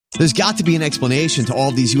There's got to be an explanation to all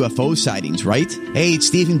of these UFO sightings, right? Hey, it's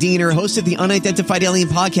Stephen Diener, host of the Unidentified Alien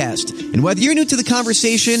Podcast. And whether you're new to the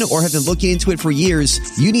conversation or have been looking into it for years,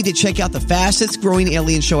 you need to check out the fastest growing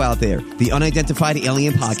alien show out there, the Unidentified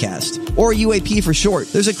Alien Podcast, or UAP for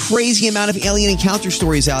short. There's a crazy amount of alien encounter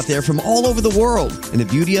stories out there from all over the world. And the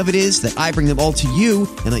beauty of it is that I bring them all to you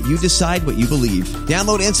and let you decide what you believe.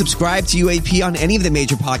 Download and subscribe to UAP on any of the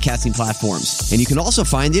major podcasting platforms. And you can also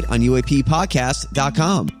find it on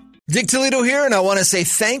UAPpodcast.com. Dick Toledo here, and I want to say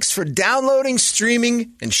thanks for downloading,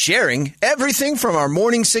 streaming, and sharing everything from our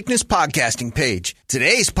Morning Sickness podcasting page.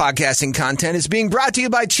 Today's podcasting content is being brought to you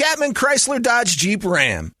by Chapman Chrysler Dodge Jeep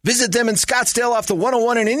Ram. Visit them in Scottsdale off the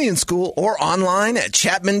 101 in Indian School or online at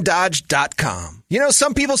chapmandodge.com. You know,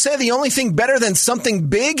 some people say the only thing better than something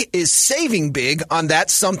big is saving big on that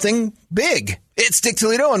something big. It's Dick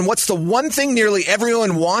Toledo, and what's the one thing nearly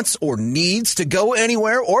everyone wants or needs to go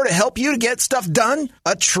anywhere or to help you to get stuff done?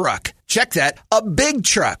 A truck. Check that, a big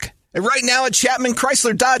truck. And right now at Chapman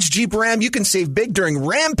Chrysler Dodge Jeep Ram, you can save big during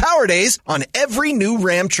Ram Power Days on every new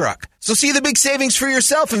Ram truck. So see the big savings for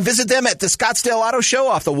yourself and visit them at the Scottsdale Auto Show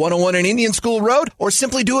off the 101 in Indian School Road, or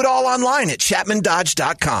simply do it all online at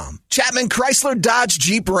chapmandodge.com. Chapman Chrysler Dodge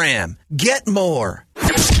Jeep Ram. Get more.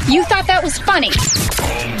 You thought that was funny.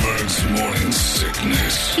 Holmberg's Morning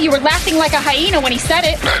Sickness. You were laughing like a hyena when he said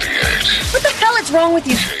it. 98. What the hell is wrong with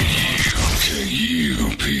you?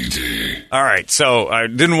 KUPD. All right, so I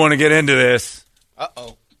didn't want to get into this.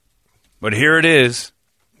 Uh-oh. But here it is.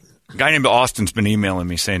 A guy named Austin's been emailing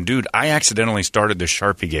me saying, dude, I accidentally started the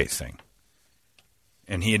Sharpiegate thing.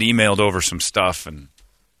 And he had emailed over some stuff, and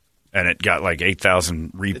it got like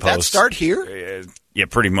 8,000 reposts. Did that start here? Yeah,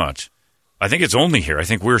 pretty much. I think it's only here. I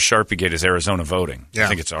think we're Sharpiegate is Arizona voting. Yeah. I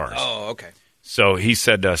think it's ours. Oh, okay. So he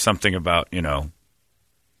said something about,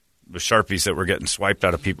 the Sharpies that were getting swiped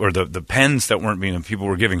out of people, or the pens that weren't being, people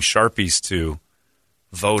were giving Sharpies to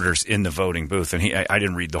voters in the voting booth. And I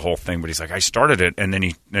didn't read the whole thing, but he's like, I started it, and then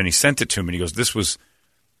he sent it to me, and he goes, this was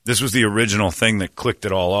the original thing that clicked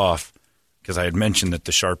it all off, because I had mentioned that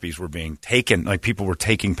the Sharpies were being taken, like people were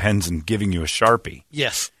taking pens and giving you a Sharpie.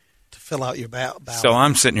 Yes, to fill out your ballot. So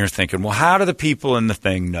I'm sitting here thinking, well, how do the people in the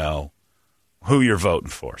thing know who you're voting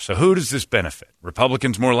for? So who does this benefit?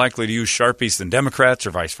 Republicans more likely to use Sharpies than Democrats,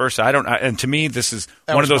 or vice versa? And to me, this is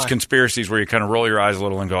one of those conspiracies where you kind of roll your eyes a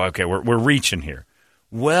little and go, okay, we're reaching here.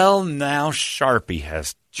 Well, now Sharpie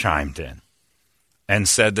has chimed in and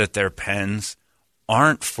said that their pens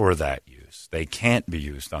aren't for that use. They can't be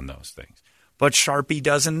used on those things. But Sharpie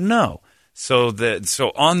doesn't know. So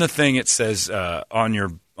on the thing it says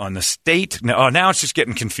on the state. Now it's just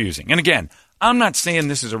getting confusing. And again, I'm not saying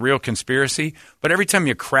this is a real conspiracy, but every time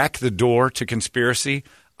you crack the door to conspiracy,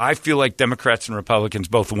 I feel like Democrats and Republicans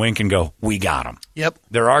both wink and go, we got them. Yep.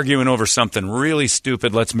 They're arguing over something really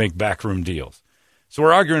stupid. Let's make backroom deals. So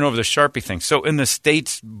we're arguing over the Sharpie thing. So in the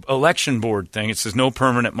state's election board thing, it says no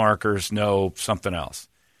permanent markers, no something else.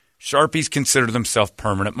 Sharpies consider themselves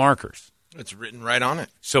permanent markers. It's written right on it.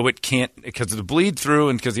 So it can't, because of the bleed through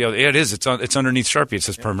and because it's underneath Sharpie. It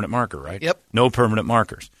says permanent marker, right? Yep. No permanent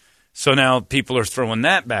markers. So now people are throwing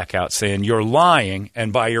that back out, saying you're lying,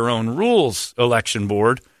 and by your own rules, election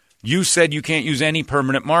board, you said you can't use any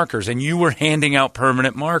permanent markers, and you were handing out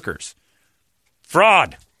permanent markers.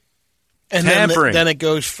 Fraud. And tampering. then it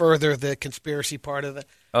goes further, the conspiracy part of it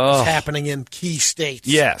is happening in key states.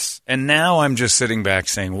 Yes. And now I'm just sitting back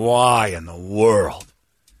saying, why in the world?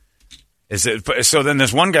 So then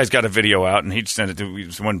this one guy's got a video out, and he sent it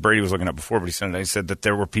to one Brady was looking at before, but he sent it. He said that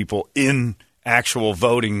there were people in actual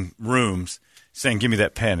voting rooms saying, give me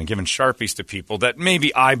that pen, and giving Sharpies to people that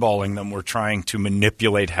maybe eyeballing them were trying to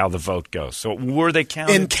manipulate how the vote goes. So were they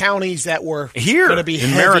counted? In counties that were here going to be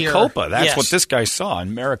in heavier. Maricopa. That's yes. what this guy saw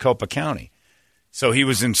in Maricopa County. So he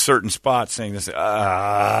was in certain spots saying this.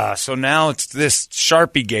 So now it's this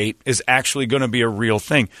Sharpiegate is actually going to be a real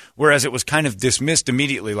thing, whereas it was kind of dismissed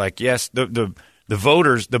immediately. Like, yes, the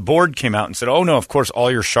voters, the board came out and said, oh, no, of course,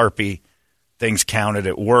 all your Sharpie things counted.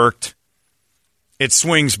 It worked. It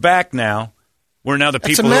swings back now, where now the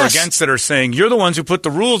people who are against it are saying, you're the ones who put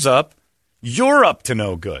the rules up. You're up to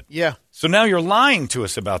no good. Yeah. So now you're lying to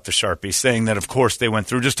us about the Sharpie, saying that, of course, they went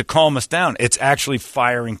through just to calm us down. It's actually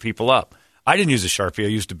firing people up. I didn't use a Sharpie. I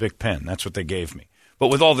used a big pen. That's what they gave me. But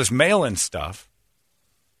with all this mail-in stuff,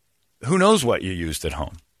 who knows what you used at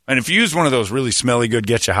home? And if you use one of those really smelly good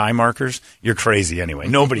get-you-high markers, you're crazy anyway.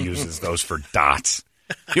 Nobody uses those for dots.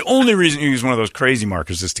 The only reason you use one of those crazy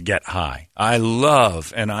markers is to get high. I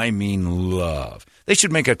love, and I mean love. They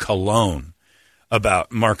should make a cologne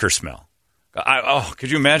about marker smell.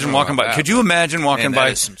 Could you imagine walking by? Could you imagine walking by?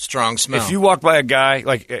 That is some strong smell. If you walk by a guy,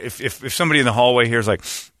 like if somebody in the hallway here is like,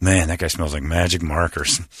 man, that guy smells like magic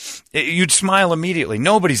markers, you'd smile immediately.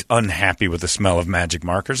 Nobody's unhappy with the smell of magic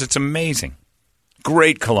markers. It's amazing.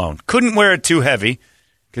 Great cologne. Couldn't wear it too heavy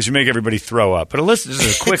because you make everybody throw up. But listen,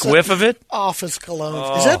 just a quick whiff of it. Office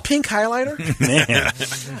cologne. Is that pink highlighter? Man,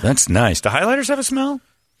 that's nice. Do highlighters have a smell?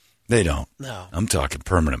 They don't. No. I'm talking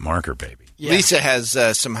permanent marker, baby. Yeah. Lisa has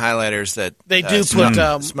some highlighters that they do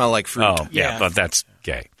smell like fruit. Oh, yeah, but that's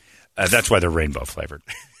gay. That's why they're rainbow flavored.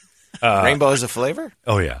 Rainbow is a flavor?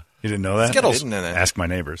 Oh, yeah. You didn't know that? Skittles. I didn't know that. Ask my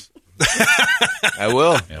neighbors. I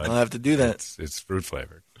will. I'll have to do that. It's fruit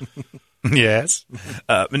flavored. Yes.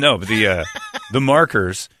 But the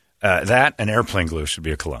markers, that and airplane glue should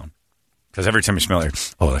be a cologne. Because every time you smell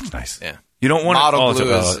it, oh, that's nice. Yeah. You don't want model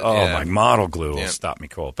glue. My model glue will stop me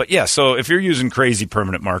cold. But yeah, so if you're using crazy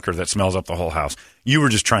permanent marker that smells up the whole house, you were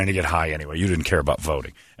just trying to get high anyway. You didn't care about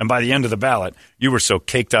voting. And by the end of the ballot, you were so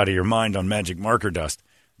caked out of your mind on magic marker dust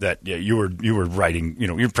that you were writing,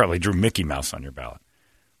 you probably drew Mickey Mouse on your ballot.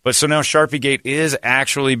 But so now Sharpiegate is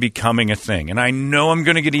actually becoming a thing. And I know I'm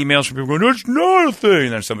going to get emails from people going, it's not a thing.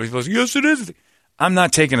 And then somebody goes, yes, it is a thing. I'm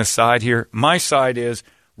not taking a side here. My side is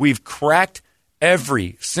we've cracked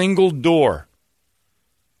every single door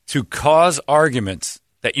to cause arguments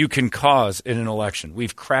that you can cause in an election.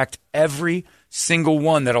 We've cracked every single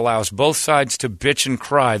one that allows both sides to bitch and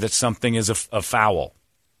cry that something is a foul.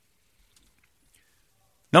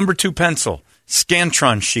 Number 2 pencil,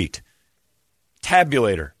 Scantron sheet,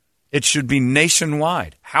 tabulator. It should be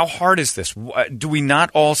nationwide. How hard is this? Do we not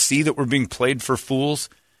all see that we're being played for fools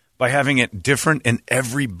by having it different in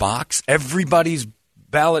every box? Everybody's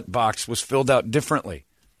ballot box was filled out differently.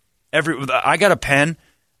 I got a pen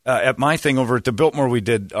at my thing over at the Biltmore. We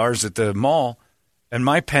did ours at the mall, and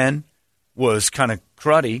my pen was kind of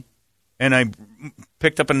cruddy, and I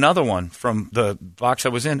picked up another one from the box I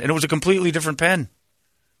was in, and it was a completely different pen.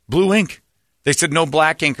 Blue ink. They said no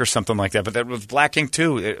black ink or something like that, but that was black ink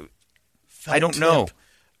too. I don't know.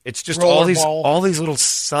 It's just all these little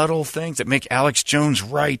subtle things that make Alex Jones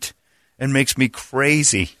right and makes me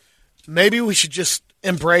crazy. Maybe we should just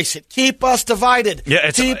embrace it. Keep us divided.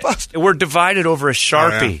 Yeah, we're divided over a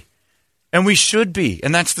Sharpie. Oh, yeah. And we should be.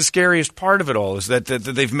 And that's the scariest part of it all, is that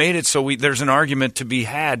they've made it so there's an argument to be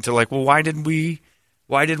had to like, well, why did we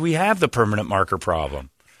have the permanent marker problem?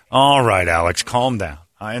 All right, Alex, calm down.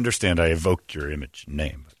 I understand I evoked your image and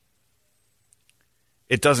name, but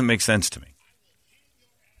it doesn't make sense to me.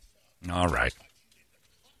 All right.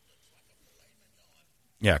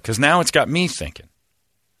 Yeah, because now it's got me thinking.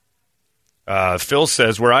 Phil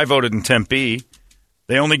says, where I voted in Tempe,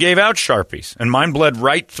 they only gave out Sharpies, and mine bled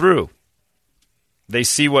right through. They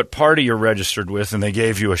see what party you're registered with, and they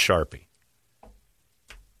gave you a Sharpie.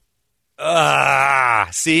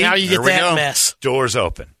 See? Now you get that mess. Doors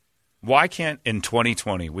open. Why can't, in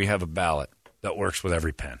 2020, we have a ballot that works with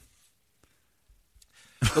every pen?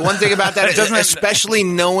 The one thing about that is, especially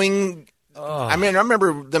knowing, I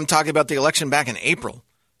remember them talking about the election back in April,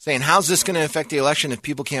 saying, how's this going to affect the election if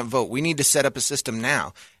people can't vote? We need to set up a system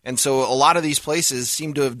now. And so a lot of these places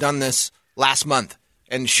seem to have done this last month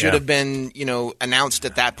and should have been, announced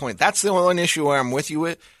at that point. That's the one issue where I'm with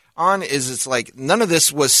you on, is it's like none of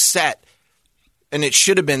this was set, and it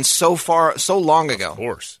should have been so long ago. Of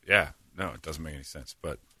course, yeah. No, it doesn't make any sense.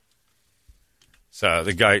 But so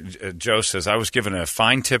the guy, Joe, says, I was given a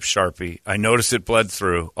fine tip Sharpie. I noticed it bled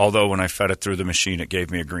through, although when I fed it through the machine, it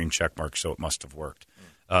gave me a green check mark, so it must have worked.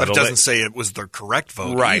 But it doesn't say it was the correct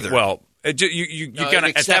vote right. either. Well, you gotta,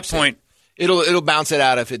 at that point. It'll bounce it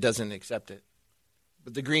out if it doesn't accept it.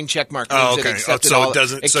 But the green check mark means it accepted so all. It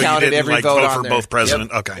doesn't. It so counted you didn't every vote vote for there. both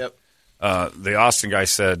president. Yep. Okay. Yep. The Austin guy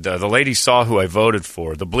said, the lady saw who I voted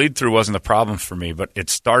for. The bleed through wasn't the problem for me, but it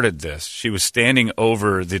started this. She was standing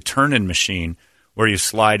over the turn-in machine where you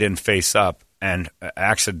slide in face up and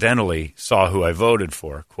accidentally saw who I voted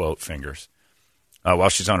for, quote, fingers. While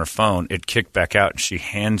she's on her phone, it kicked back out, and she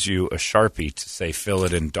hands you a Sharpie to say, fill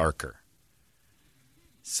it in darker.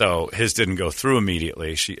 So his didn't go through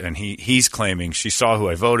immediately. He's claiming she saw who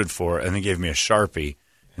I voted for and then gave me a Sharpie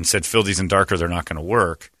and said, fill these in darker, they're not going to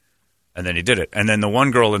work. And then he did it. And then the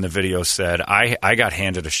one girl in the video said, I got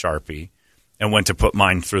handed a Sharpie and went to put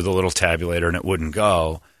mine through the little tabulator, and it wouldn't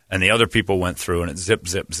go. And the other people went through, and it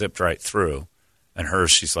zipped right through. And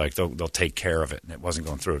hers, she's like, they'll take care of it, and it wasn't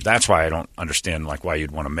going through. That's why I don't understand why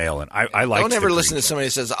you'd want to mail it. I like. Don't ever listen to somebody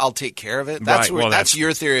that says, "I'll take care of it." That's right. That's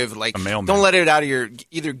your theory of like, don't let it out of your.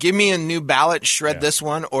 Either give me a new ballot, shred this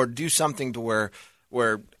one, or do something to where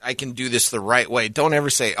where I can do this the right way. Don't ever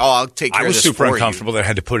say, "Oh, I'll take care of this." I was super for uncomfortable you. that I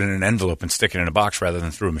had to put it in an envelope and stick it in a box rather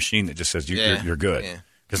than through a machine that just says you're good.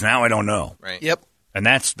 Because now I don't know. Right. Yep. And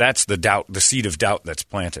that's the doubt, the seed of doubt that's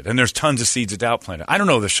planted. And there's tons of seeds of doubt planted. I don't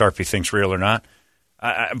know if the Sharpie thing's real or not,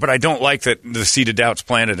 but I don't like that the seed of doubt's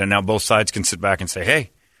planted, and now both sides can sit back and say,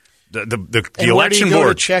 "Hey, the election where do you go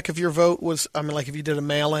board." to check if your vote was? I mean, like if you did a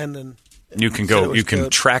mail-in and You can go. You can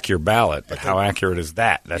good. track your ballot, but how accurate is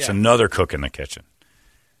that? That's another cook in the kitchen.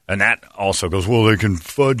 And that also goes, well, they can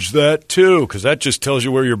fudge that too, because that just tells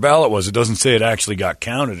you where your ballot was. It doesn't say it actually got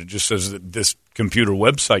counted. It just says that this computer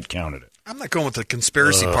website counted it. I'm not going with the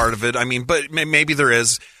conspiracy part of it. I mean, but maybe there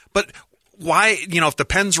is. But why, if the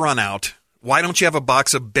pens run out, why don't you have a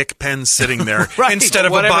box of Bic pens sitting there instead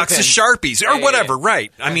of a box of Sharpies or whatever,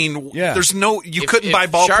 right? I mean, there's no – you couldn't buy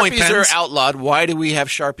ballpoint pens. Sharpies are outlawed. Why do we have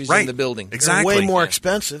Sharpies in the building? Exactly. They're way more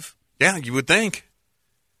expensive. Yeah, you would think.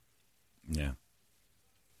 Yeah.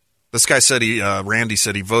 This guy said Randy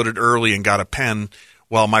said he voted early and got a pen,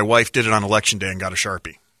 while my wife did it on Election Day and got a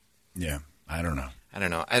Sharpie. Yeah, I don't know.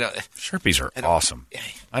 Sharpies are awesome.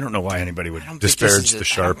 I don't know why anybody would disparage the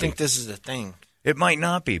Sharpie. I don't think this is a thing. It might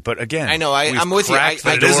not be, but again, I know. I'm with you.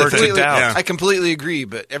 I completely agree,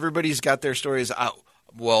 but everybody's got their stories.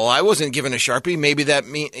 Well, I wasn't given a Sharpie. Maybe that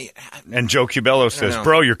means. And Joe Cubello says,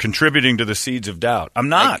 "Bro, you're contributing to the seeds of doubt." I'm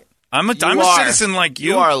not. I'm a citizen like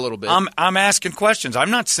you. You are a little bit. I'm asking questions. I'm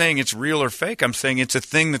not saying it's real or fake. I'm saying it's a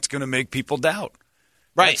thing that's going to make people doubt.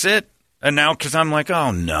 Right. That's it. And now, because I'm like,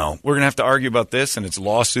 oh, no, we're going to have to argue about this, and it's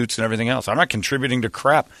lawsuits and everything else. I'm not contributing to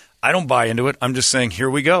crap. I don't buy into it. I'm just saying, here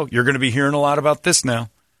we go. You're going to be hearing a lot about this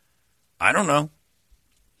now. I don't know.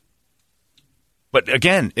 But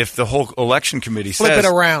again, if the whole election committee flip it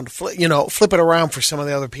around, flip it around for some of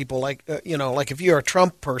the other people. Like, like if you're a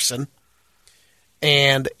Trump person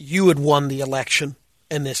and you had won the election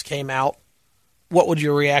and this came out, what would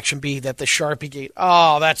your reaction be that the Sharpie gate?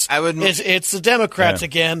 Oh, it's the Democrats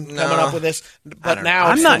again coming up with this. But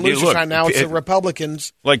now it's the losers time. Now it's the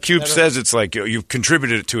Republicans. Like Cube says, it's like you've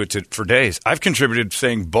contributed to it for days. I've contributed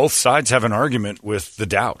saying both sides have an argument with the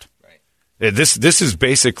doubt. Right. This is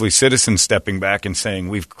basically citizens stepping back and saying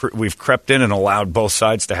we've crept in and allowed both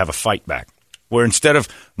sides to have a fight back. Where instead of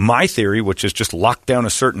my theory, which is just lock down a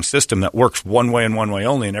certain system that works one way and one way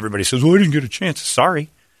only, and everybody says, well, I didn't get a chance. Sorry.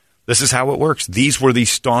 This is how it works. These were the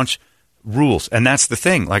staunch rules. And that's the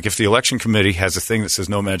thing. Like if the election committee has a thing that says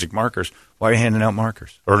no magic markers, why are you handing out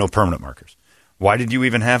markers? Or no permanent markers? Why did you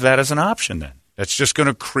even have that as an option then? That's just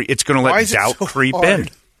going to it's going to let doubt creep in.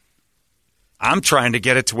 I'm trying to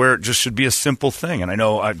get it to where it just should be a simple thing. And I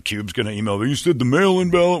know Cube's going to email me, you said the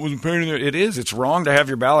mail-in ballot was a pain in the... It is. It's wrong to have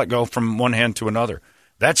your ballot go from one hand to another.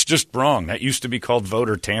 That's just wrong. That used to be called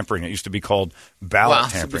voter tampering. It used to be called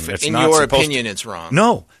ballot tampering. That's in not your opinion, it's wrong.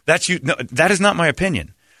 No, that is not my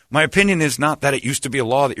opinion. My opinion is not that it used to be a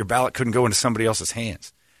law that your ballot couldn't go into somebody else's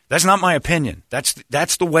hands. That's not my opinion. That's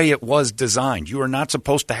the way it was designed. You are not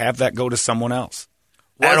supposed to have that go to someone else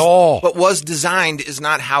at all. But was designed is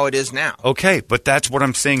not how it is now. Okay, but that's what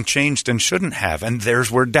I'm saying changed and shouldn't have, and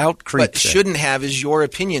there's where doubt creeps in. But shouldn't have is your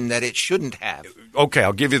opinion that it shouldn't have. Okay,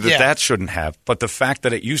 I'll give you that shouldn't have, but the fact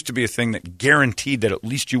that it used to be a thing that guaranteed that at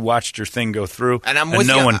least you watched your thing go through and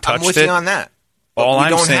no one touched it. I'm with you on that. All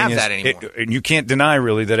I'm don't saying have is, that anymore. And you can't deny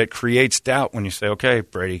really that it creates doubt when you say, okay,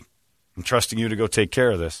 Brady, I'm trusting you to go take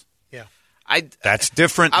care of this. Yeah. That's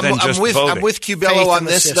different than just voting. I'm with Cubello on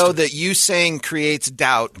this, though, that you saying creates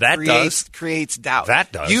doubt. Creates doubt.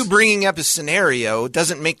 That does. You bringing up a scenario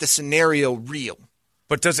doesn't make the scenario real.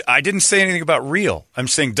 But I didn't say anything about real. I'm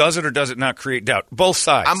saying does it or does it not create doubt? Both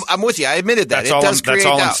sides. I'm with you. I admitted that. That's all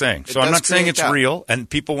I'm saying. So I'm not saying it's real, and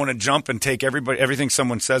people want to jump and take everything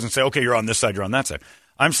someone says and say, okay, you're on this side, you're on that side.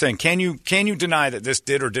 I'm saying can you deny that this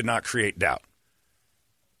did or did not create doubt?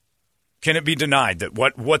 Can it be denied that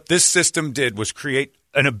what this system did was create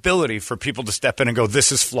an ability for people to step in and go,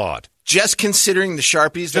 this is flawed? Just considering the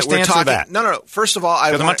Sharpies that we're talking. That. No. First of all,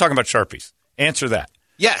 I'm not talking about Sharpies. Answer that.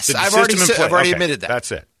 Yes, I've already admitted that.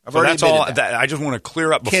 That's it. That's all. I just want to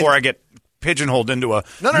clear up before I get pigeonholed into a.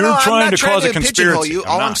 No. You're trying to cause a conspiracy.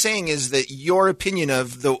 All I'm saying is that your opinion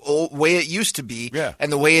of the old way it used to be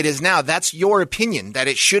and the way it is now, that's your opinion, that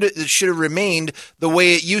it should have remained the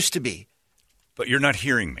way it used to be. But you're not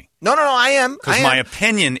hearing me. No, I am. Because my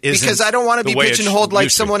opinion isn't because I don't want to be pigeonholed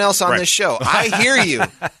like someone else on this show. I hear you.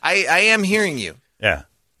 I am hearing you. Yeah.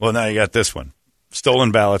 Well, now you got this one.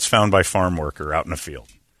 Stolen ballots found by farm worker out in a field.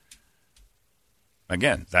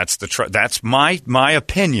 Again, that's that's my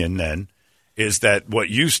opinion. Then is that what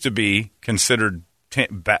used to be considered,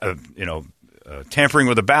 tampering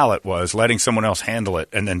with a ballot was letting someone else handle it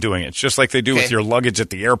and then doing it. It's just like they do with your luggage at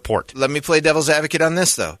the airport. Let me play devil's advocate on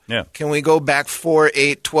this, though. Yeah. Can we go back 4,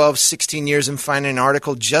 8, 12, 16 years and find an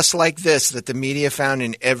article just like this that the media found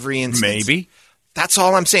in every instance? Maybe. That's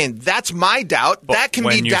all I'm saying. That's my doubt. But that can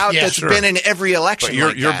be doubt that's been in every election.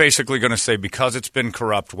 But you're basically going to say because it's been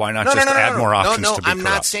corrupt, why not add more options to be corrupt? I'm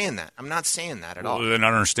not saying that. I'm not saying that at all. Well, then I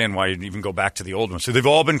don't understand why you'd even go back to the old ones. So they've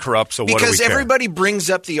all been corrupt, so what do we care? Because everybody brings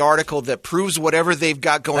up the article that proves whatever they've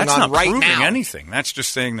got going That's on not right proving now. anything. That's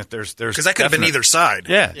just saying that there's because that could have been either side.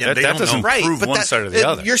 Yeah, that doesn't prove one side or the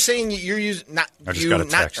other. You're saying you're using not I just you. got a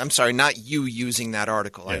text. I'm sorry, not you using that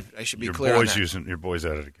article. Yeah. I should be clear on that. Your boy's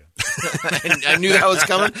at it again. I knew that was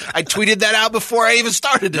coming. I tweeted that out before I even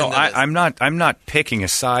started. No, I'm not picking a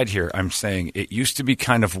side here. I'm saying it used to be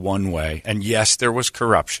kind of one way, and yes, there was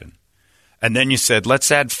corruption. And then you said,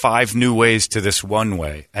 let's add 5 new ways to this one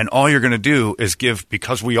way. And all you're going to do is give,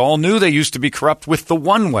 because we all knew they used to be corrupt with the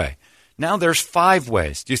one way. Now there's 5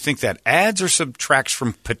 ways. Do you think that adds or subtracts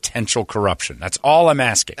from potential corruption? That's all I'm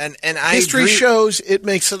asking. And history shows it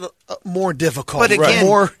makes it more difficult. But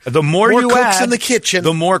again, the more you cooks add in the kitchen,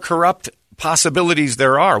 the more corrupt possibilities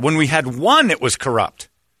there are. When we had one, it was corrupt.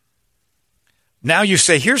 Now you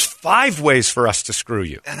say, here's 5 ways for us to screw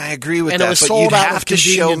you. And I agree with and that. It was but sold you'd out have to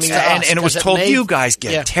show me that. And it was told you guys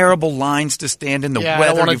get terrible lines to stand in the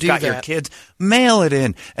weather. You've got your kids. Mail it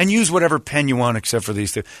in and use whatever pen you want except for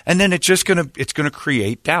these 2. And then it's gonna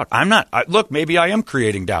create doubt. Look, maybe I am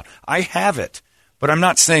creating doubt. I have it. But I'm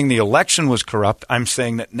not saying the election was corrupt. I'm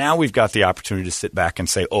saying that now we've got the opportunity to sit back and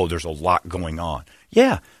say, oh, there's a lot going on.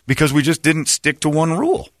 Yeah, because we just didn't stick to one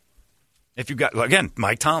rule. If you got, again,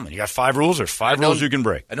 Mike Tomlin, you got 5 rules, there's 5 rules you can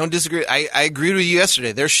break. I don't disagree. I agreed with you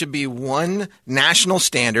yesterday. There should be one national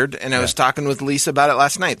standard, and I was talking with Lisa about it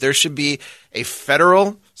last night. There should be a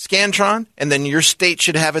federal Scantron, and then your state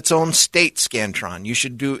should have its own state Scantron. You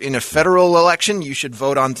should do, in a federal election, you should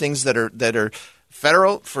vote on things that are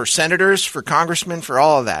federal, for senators, for congressmen, for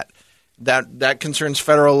all of that. That concerns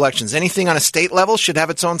federal elections. Anything on a state level should have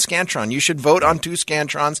its own Scantron. You should vote on 2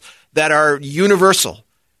 Scantrons that are universal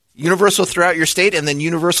throughout your state and then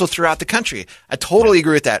universal throughout the country. I totally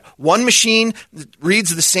agree with that. One machine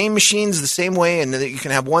reads the same machines the same way, and you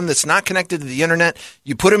can have one that's not connected to the internet.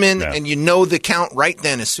 You put them in, and you know the count right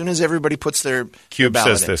then as soon as everybody puts their Cube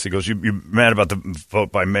ballot says this. He goes, you're mad about the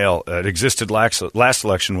vote by mail. It existed last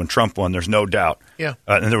election when Trump won. There's no doubt. Yeah.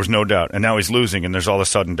 And there was no doubt. And now he's losing, and there's all of a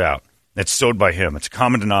sudden doubt. It's sowed by him. It's a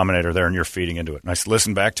common denominator there, and you're feeding into it. And I said,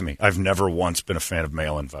 listen back to me. I've never once been a fan of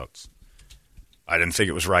mail-in votes. I didn't think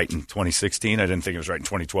it was right in 2016. I didn't think it was right in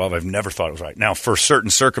 2012. I've never thought it was right. Now, for certain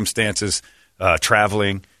circumstances,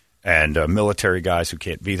 traveling and military guys who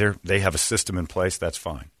can't be there, they have a system in place. That's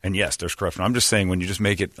fine. And yes, there's corruption. I'm just saying when you just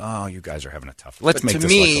make it, you guys are having a tough. Let's make this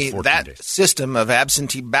like a 14 that days. system of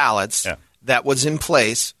absentee ballots that was in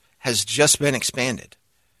place has just been expanded.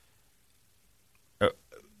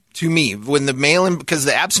 To me, when the mail-in, because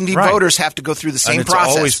the absentee voters have to go through the same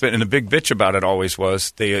process. Always been, and the big bitch about it always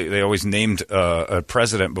was they always named a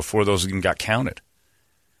president before those even got counted.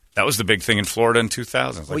 That was the big thing in Florida in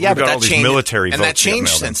 2000. Well, yeah, but all these military and votes that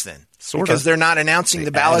changed since then. Sort because of. they're not announcing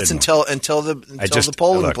the ballots until the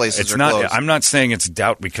polling places are closed. I'm not saying it's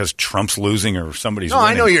doubt because Trump's losing or somebody's winning.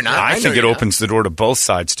 I know you're not. I think it opens the door to both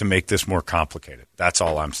sides to make this more complicated. That's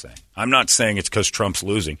all I'm saying. I'm not saying it's because Trump's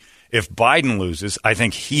losing. If Biden loses, I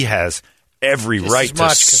think he has every right to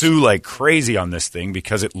sue like crazy on this thing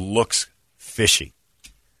because it looks fishy.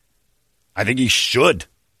 I think he should.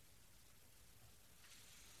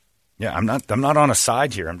 Yeah, I'm not on a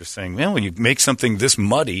side here. I'm just saying, man, when you make something this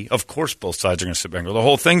muddy, of course both sides are going to sit back and go, the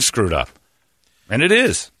whole thing's screwed up. And it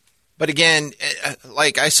is. But again,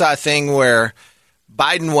 like I saw a thing where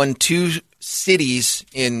Biden won 2 cities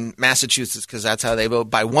in Massachusetts because that's how they vote,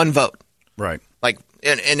 by 1 vote. Right.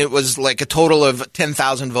 And it was like a total of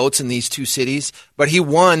 10,000 votes in these 2 cities, but he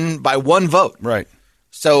won by 1 vote. Right.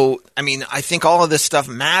 So, I mean, I think all of this stuff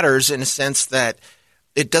matters in a sense that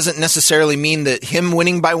it doesn't necessarily mean that him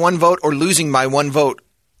winning by 1 vote or losing by 1 vote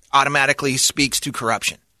automatically speaks to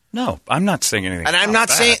corruption. No, I'm not saying anything. And I'm not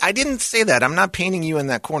saying – I didn't say that. I'm not painting you in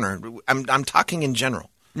that corner. I'm talking in general.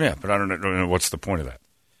 Yeah, but I don't know what's the point of that.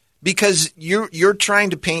 Because you're trying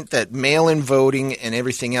to paint that mail-in voting and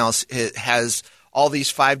everything else has – all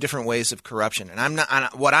these 5 different ways of corruption, and I'm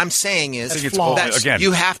not. What I'm saying is that again,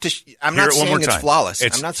 you have to. I'm not saying it's flawless.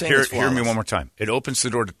 I'm not saying it's flawless. Hear me one more time. It opens the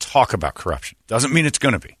door to talk about corruption. Doesn't mean it's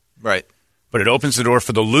going to be right, but it opens the door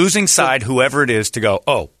for the losing side, whoever it is, to go.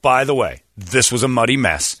 Oh, by the way, this was a muddy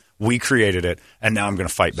mess. We created it, and now I'm going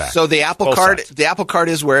to fight back. So the Apple Card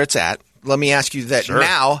is where it's at. Let me ask you that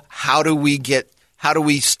now. How do we get How do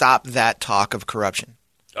we stop that talk of corruption?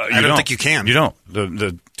 I don't think you can. You don't.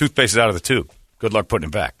 The toothpaste is out of the tube. Good luck putting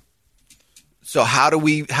it back. So how do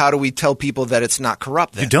we tell people that it's not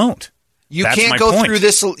corrupt then? You don't. You That's can't my go point. through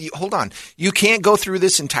this. Hold on. You can't go through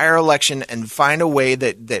this entire election and find a way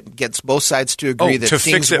that gets both sides to agree that to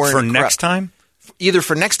things fix it weren't for corrupt. next time? Either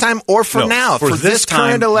for next time or for No, now. For this time,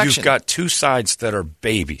 current election. You've got two sides that are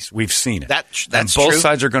babies. We've seen it. That's and both true.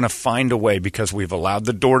 sides are going to find a way because we've allowed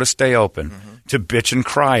the door to stay open to bitch and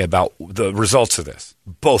cry about the results of this.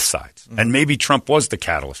 Both sides. And maybe Trump was the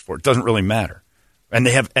catalyst for it. It doesn't really matter. And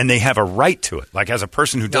they have a right to it. Like as a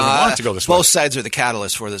person who doesn't want it to go this way. Both sides are the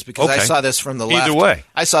catalyst for this because I Okay. saw this from the left. Either way.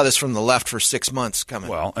 I saw this from the left for 6 months coming.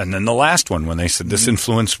 Well, and then the last one when they said this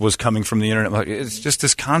influence was coming from the internet. Like, it's just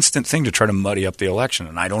this constant thing to try to muddy up the election.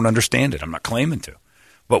 And I don't understand it. I'm not claiming to.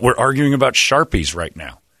 But we're arguing about Sharpies right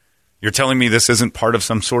now. You're telling me this isn't part of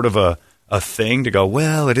some sort of a thing to go,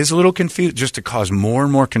 well, it is a little confused, just to cause more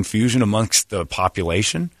and more confusion amongst the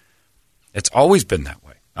population? It's always been that way.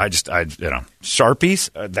 Sharpies,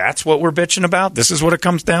 that's what we're bitching about? This is what it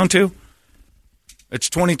comes down to? It's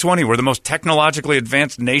 2020. We're the most technologically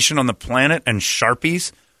advanced nation on the planet, and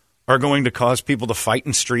Sharpies are going to cause people to fight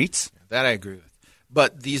in streets? That I agree with.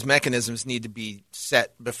 But these mechanisms need to be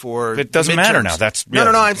set before It doesn't the matter midterms. now. That's No.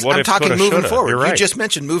 I'm what if, talking coulda, moving shoulda. forward. You're right. You just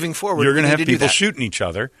mentioned moving forward. You're going we to need have do people that. shooting each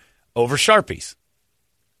other over Sharpies.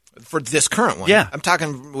 For this current one. Yeah. I'm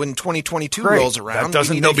talking when 2022 Great. rolls around. That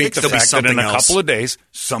doesn't we need to negate fix the it. fact that something in a else. couple of days,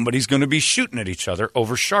 somebody's going to be shooting at each other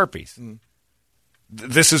over Sharpies.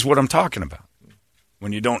 This is what I'm talking about.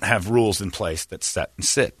 When you don't have rules in place that set and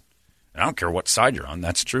sit. I don't care what side you're on.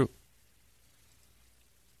 That's true.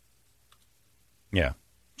 Yeah.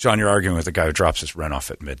 John, you're arguing with the guy who drops his rent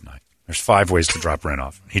off at midnight. There's 5 ways to drop rent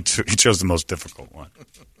off. He chose the most difficult one.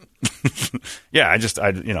 Yeah,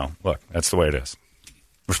 look, that's the way it is.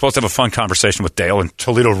 We're supposed to have a fun conversation with Dale, and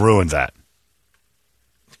Toledo ruined that.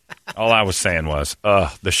 All I was saying was, the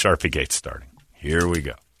Sharpie gate's starting. Here we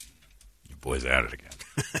go. You boys at it again.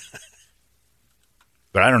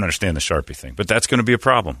 But I don't understand the Sharpie thing. But that's going to be a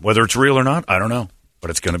problem. Whether it's real or not, I don't know. But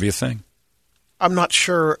it's going to be a thing. I'm not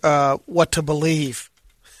sure what to believe.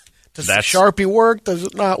 Does the Sharpie work? Does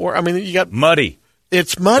it not work? I mean, you got muddy.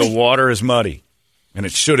 It's muddy. The water is muddy, and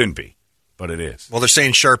it shouldn't be, but it is. Well, they're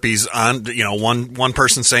saying Sharpies on. One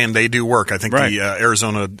person saying they do work. I think Right. the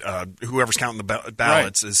Arizona, whoever's counting the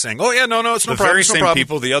ballots, is saying, "Oh yeah, no, it's no The problem." very it's no same problem.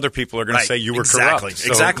 people, the other people are going Right. to say you were Exactly. corrupt. So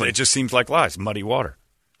Exactly. It just seems like lies. Muddy water.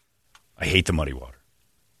 I hate the muddy water.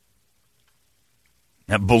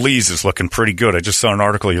 Now, Belize is looking pretty good. I just saw an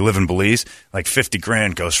article. You live in Belize, like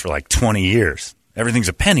 $50,000 goes for like 20 years. Everything's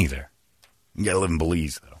a penny there. You got to live in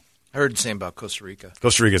Belize, though. I heard the same about Costa Rica.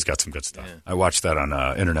 Costa Rica's got some good stuff. Yeah. I watched that on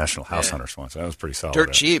International House Hunters once. That was pretty solid.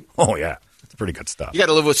 Dirt cheap. Oh, yeah. It's pretty good stuff. You got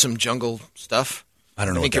to live with some jungle stuff. I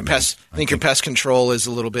don't know I think what your that means. I think your pest control is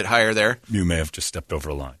a little bit higher there. You may have just stepped over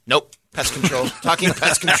a line. Nope. Pest control. Talking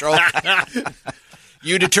pest control.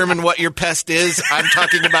 You determine what your pest is. I'm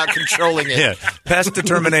talking about controlling it. Yeah. Pest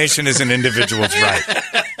determination is an individual's right.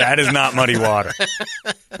 That is not muddy water.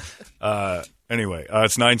 Anyway,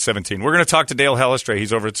 it's 9:17. We're going to talk to Dale Hellestrae.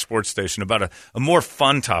 He's over at the sports station about a more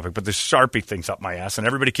fun topic, but the Sharpie thing's up my ass, and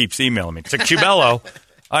everybody keeps emailing me. To Cubello,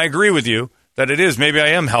 I agree with you that it is. Maybe I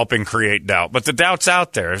am helping create doubt, but the doubt's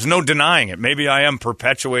out there. There's no denying it. Maybe I am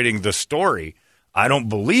perpetuating the story. I don't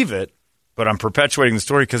believe it, but I'm perpetuating the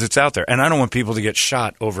story because it's out there. And I don't want people to get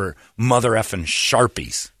shot over mother effing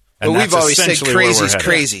Sharpies. And But we've that's always said essentially where crazy's we're headed.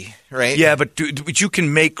 crazy, right? Yeah, but you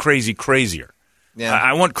can make crazy crazier. Yeah.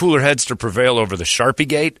 I want cooler heads to prevail over the Sharpie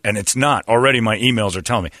gate, and it's not. Already my emails are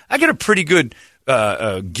telling me. I get a pretty good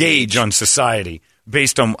gauge on society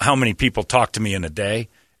based on how many people talk to me in a day,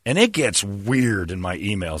 and it gets weird in my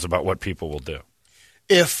emails about what people will do.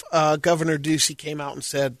 If Governor Ducey came out and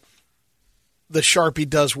said the Sharpie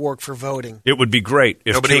does work for voting, It would be great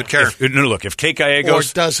if Nobody would care. If Kate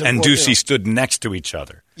Gallegos Or doesn't and work, Ducey yeah. stood next to each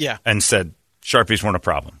other Yeah. and said Sharpies weren't a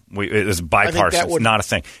problem. It was bipartisan. It's would- not a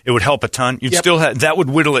thing. It would help a ton. You'd Yep. still have, that would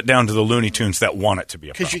whittle it down to the Looney Tunes that want it to be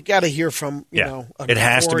a problem. because you got to hear from you know. a it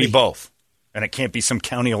has to be minority. both, and it can't be some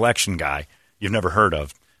county election guy you've never heard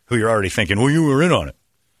of who you're already thinking, well, you were in on it.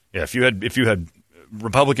 Yeah, if you had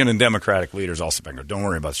Republican and Democratic leaders all sit back and go, don't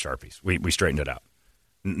worry about the Sharpies. We straightened it out.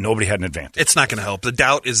 Nobody had an advantage. It's not going to help. The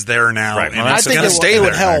doubt is there now, Right. and Well, I it's think going it to would, stay it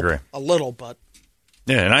would there. I help agree. a little, but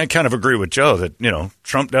Yeah, and I kind of agree with Joe that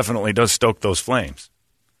Trump definitely does stoke those flames,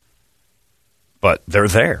 but they're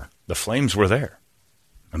there. The flames were there,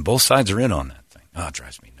 and both sides are in on that thing. Oh, it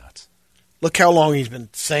drives me nuts. look how long he's been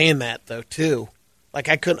saying that though too. Like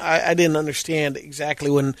I didn't understand exactly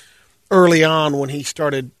when early on when he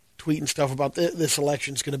started tweeting stuff about this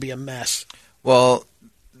election's going to be a mess. Well,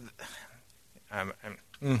 And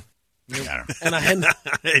I hadn't.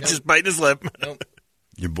 It just biting his lip. Nope.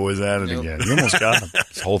 Your boy's at it again. You almost got him.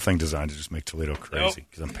 This whole thing designed to just make Toledo crazy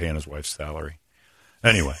because I'm paying his wife's salary.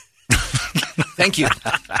 Anyway. Thank you.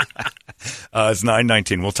 It's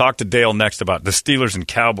 9:19. We'll talk to Dale next about the Steelers and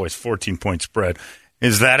Cowboys 14-point spread.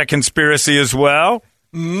 Is that a conspiracy as well?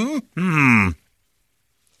 Now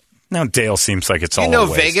Dale seems like it's all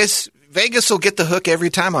Vegas will get the hook every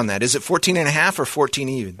time on that. Is it 14.5 or 14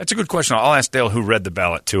 even? That's a good question. I'll ask Dale who read the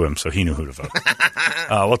ballot to him so he knew who to vote.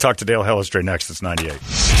 We'll talk to Dale Hellestrate next. It's 98.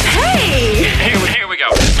 Hey! Here we go.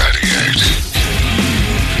 98.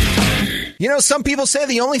 You know, some people say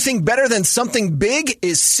the only thing better than something big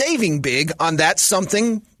is saving big on that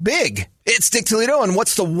something big. It's Dick Toledo, and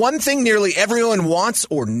what's the one thing nearly everyone wants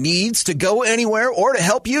or needs to go anywhere or to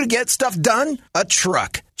help you to get stuff done? A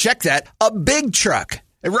truck. Check that, a big truck.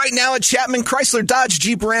 And right now at Chapman Chrysler Dodge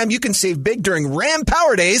Jeep Ram, you can save big during Ram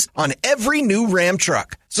Power Days on every new Ram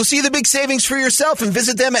truck. So see the big savings for yourself and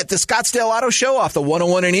visit them at the Scottsdale Auto Show off the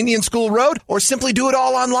 101 and Indian School Road, or simply do it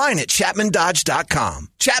all online at ChapmanDodge.com.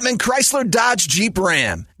 Chapman Chrysler Dodge Jeep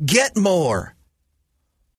Ram. Get more.